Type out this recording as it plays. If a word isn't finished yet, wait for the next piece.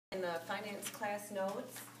In the finance class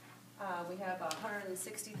notes, we have a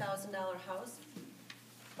 $160,000 house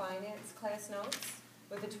finance class notes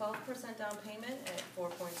with a 12% down payment at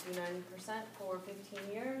 4.29% for 15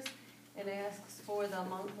 years. It asks for the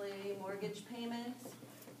monthly mortgage payments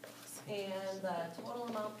and the total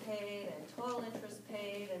amount paid and total interest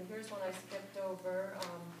paid. And here's one I skipped over,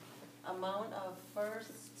 amount of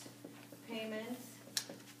first payment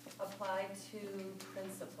applied to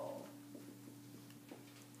principal.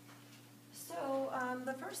 So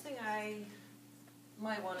the first thing I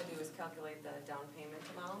might want to do is calculate the down payment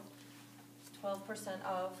amount. 12%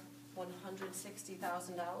 of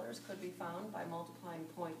 $160,000 could be found by multiplying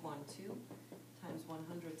 0.12 times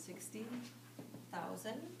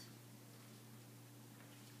 160,000.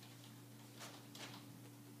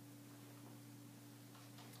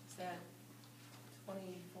 Is that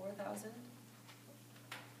 24,000?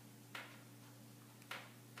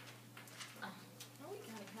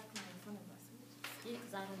 Yeah,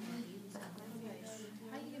 because I don't want to use that.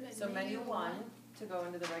 So menu 1 to go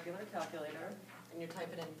into the regular calculator, and you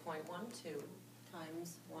type it in 0.12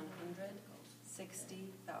 times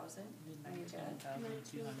 160,000. And you get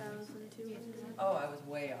 19,200. Oh, I was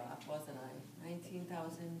way off, wasn't I?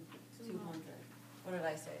 19,200. What did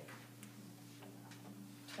I say?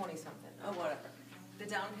 20 something. Oh, whatever. The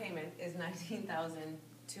down payment is $19,200.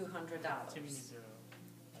 Too many zeros.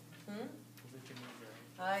 Hmm? Is it too many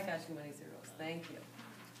zeros? I got too many zeros. Thank you.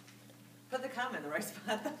 Put the comma in the right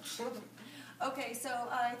spot. Okay, so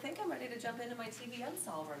I think I'm ready to jump into my TVM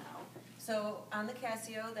solver now. So on the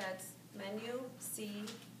Casio, that's menu C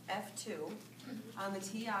F2. On the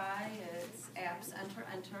TI, it's apps, enter,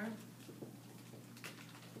 enter.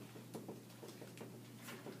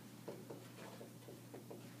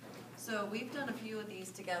 So we've done a few of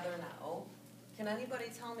these together now. Can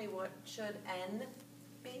anybody tell me what should N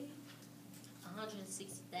be?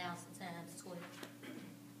 160,000 times 12.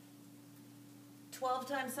 12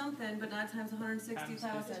 times something, but not times 160,000.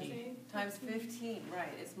 Times 15. Times 15,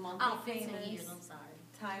 right, it's monthly Oh, 15 payments. years, I'm sorry.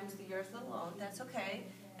 Times the years of the loan, that's okay.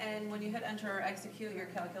 And when you hit enter or execute, your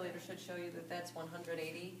calculator should show you that that's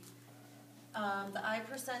 180. The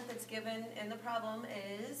I% that's given in the problem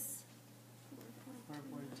is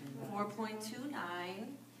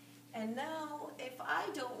 4.29. And now, if I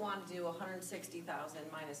don't want to do 160,000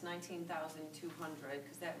 minus 19,200,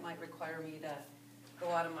 because that might require me to go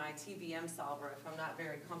out of my TVM solver if I'm not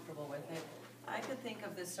very comfortable with it, I could think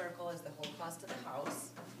of this circle as the whole cost of the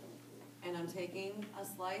house. And I'm taking a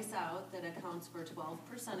slice out that accounts for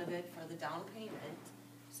 12% of it for the down payment.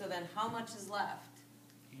 So then how much is left?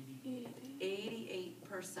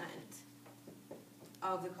 88%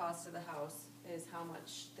 of the cost of the house is how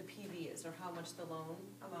much the PV is, or how much the loan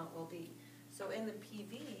amount will be. So in the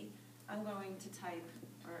PV, I'm going to type,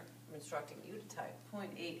 or I'm instructing you to type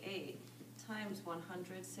 0.88 times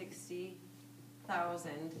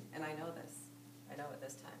 160,000, and I know this. I know it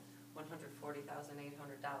this time. $140,800,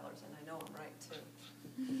 and I know I'm right too.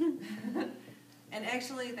 And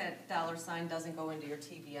actually, that dollar sign doesn't go into your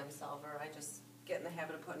TVM solver. I just get in the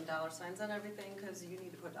habit of putting dollar signs on everything because you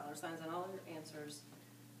need to put dollar signs on all your answers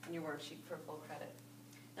in your worksheet for full credit.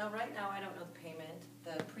 Now, right now, I don't know the payment.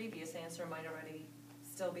 The previous answer might already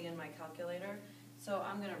still be in my calculator. So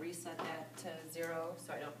I'm going to reset that to 0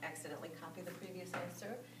 so I don't accidentally copy the previous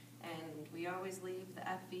answer. And we always leave the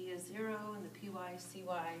FV as 0 and the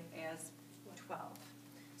PYCY as 12.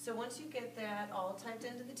 So once you get that all typed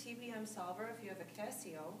into the TVM solver, if you have a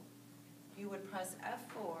Casio, you would press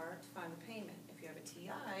F4 to find the payment. If you have a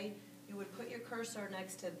TI, you would put your cursor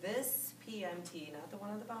next to this PMT, not the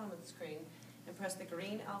one on the bottom of the screen, and press the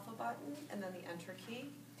green alpha button and then the enter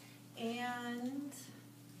key. And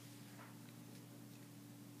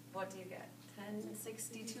what do you get?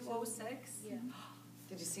 1062.06? Yeah.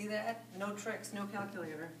 Did you see that? No tricks, no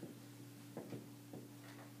calculator.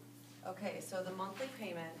 Okay, so the monthly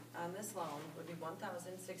payment on this loan would be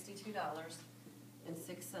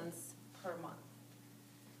 $1,062.06 per month.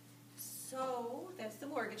 So that's the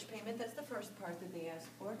mortgage payment. That's the first part that they ask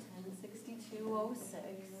for,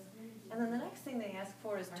 $1,062.06. And then the next thing they ask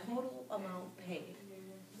for is total amount paid.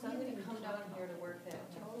 So I'm going to come down here to work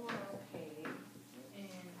that total amount paid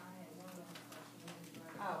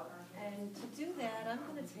out. And to do that, I'm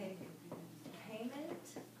going to take payment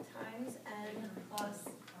times N plus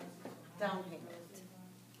down payment.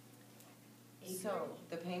 So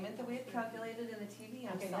the payment that we had calculated in the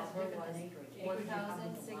TVM solver was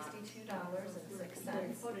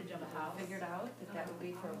 $1,062.06. Figured out that that would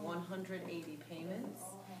be for 180 payments.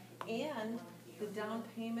 And the down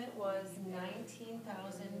payment was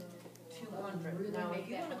 $19,200. 200. Now, if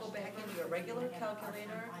you want to go back into your regular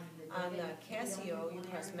calculator, on the Casio, you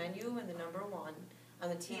press menu and the number 1. On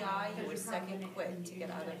the TI, you would second quit to get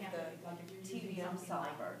out of the TVM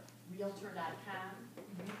solver. Realtor.com.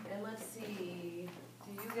 And let's see,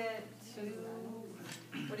 do you get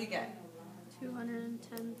what do you get?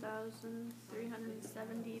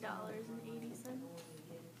 $210,370.80.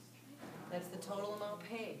 That's the total amount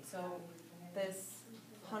paid. So this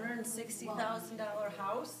 $160,000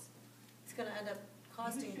 house, it's gonna end up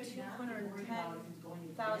costing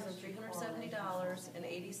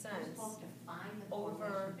 $210,370.80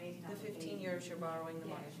 over the 15 years you're borrowing the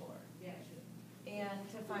money for. And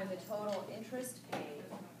to find the total interest paid,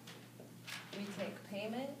 we take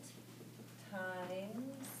payment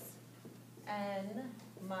times N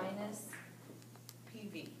minus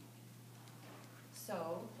PV.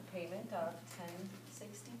 So the payment of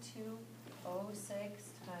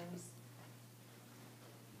 1062.06 times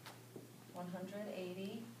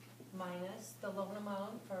 180 minus the loan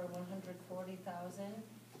amount for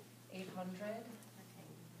 140,800.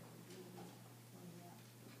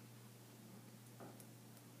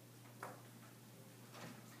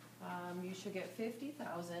 You should get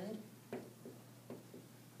 $50,370.80.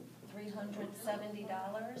 You want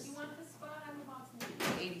the spot on the box? I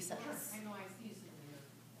know I see you sitting there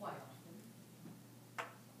quite often.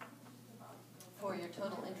 For your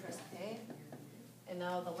total interest paid. And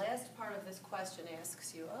now the last part of this question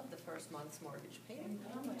asks you of the first month's mortgage payment,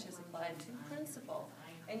 how much is applied to principal?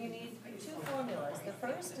 And you need 2 formulas. The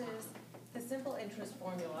first is the simple interest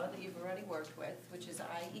formula that you've already worked with, which is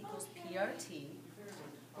I equals PRT,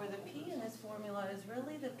 where the P in this formula is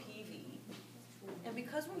really the PV. And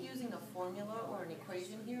because we're using a formula or an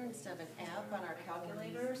equation here instead of an app on our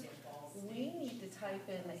calculators, we need to type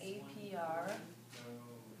in the APR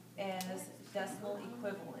as decimal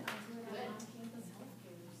equivalent.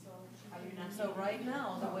 So right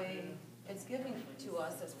now, the way it's giving to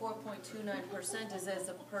us as 4.29% is as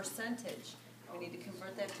a percentage. We need to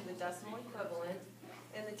convert that to the decimal equivalent,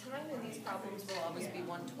 and the time in these problems will always be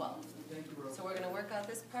 1/12. So we're going to work out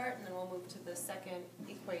this part, and then we'll move to the second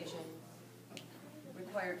equation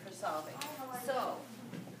required for solving. So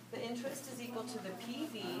the interest is equal to the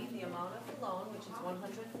PV, the amount of the loan, which is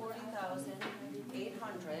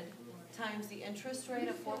 140,800, times the interest rate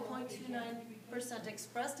of 4.29%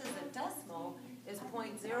 expressed as a decimal is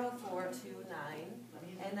 0.0429.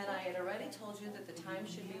 And then I had already told you that the time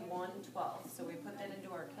should be 1/12. So we put that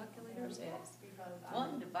into our calculators as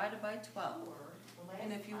 1 divided by 12.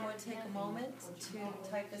 And if you would take a moment to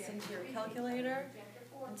type this into your calculator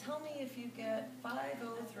and tell me if you get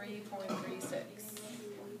 503.36.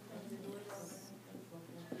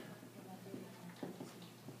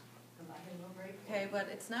 Okay, but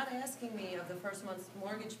it's not asking me of the first month's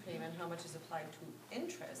mortgage payment how much is applied to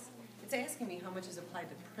interest. It's asking me how much is applied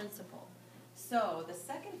to principal. So the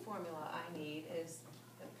second formula I need is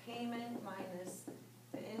the payment minus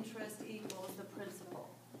the interest equals the principal.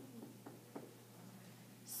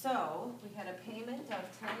 So we had a payment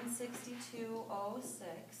of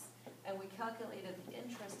 $1062.06, and we calculated the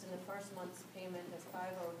interest in the first month's payment as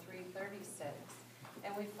 $503.36,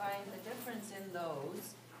 and we find the difference in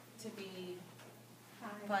those to be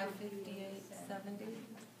 $558.70.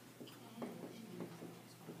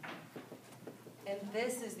 And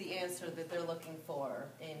this is the answer that they're looking for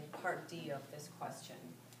in part D of this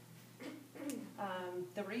question.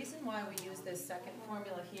 The reason why we use this second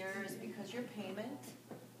formula here is because your payment,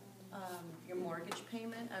 your mortgage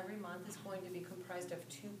payment every month is going to be comprised of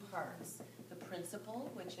 2 parts. The principal,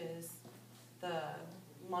 which is the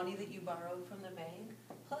money that you borrowed from the bank,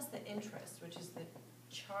 plus the interest, which is the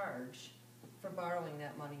charge for borrowing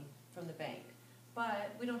that money from the bank.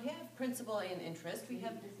 But we don't have principal and interest, we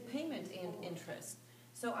have payment and interest.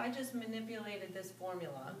 So I just manipulated this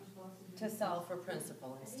formula to solve for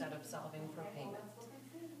principal instead of solving for payment.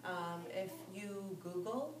 If you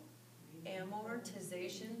Google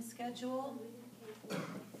amortization schedule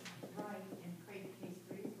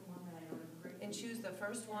and choose the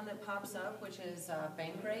first one that pops up, which is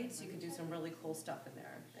bank rates, you can do some really cool stuff in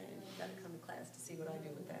there. And you've got to come to class to see what I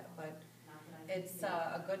do with that. But it's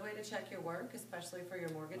a good way to check your work, especially for your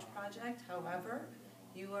mortgage project. However,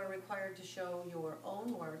 you are required to show your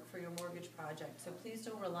own work for your mortgage project. So please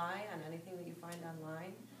don't rely on anything that you find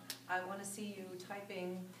online. I want to see you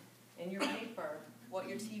typing in your paper what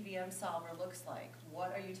your TVM solver looks like.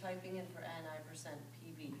 What are you typing in for NI percent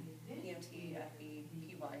PV, PMT, FE,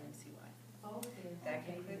 PY, and CY? That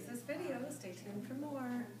concludes this video. Stay tuned for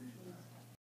more.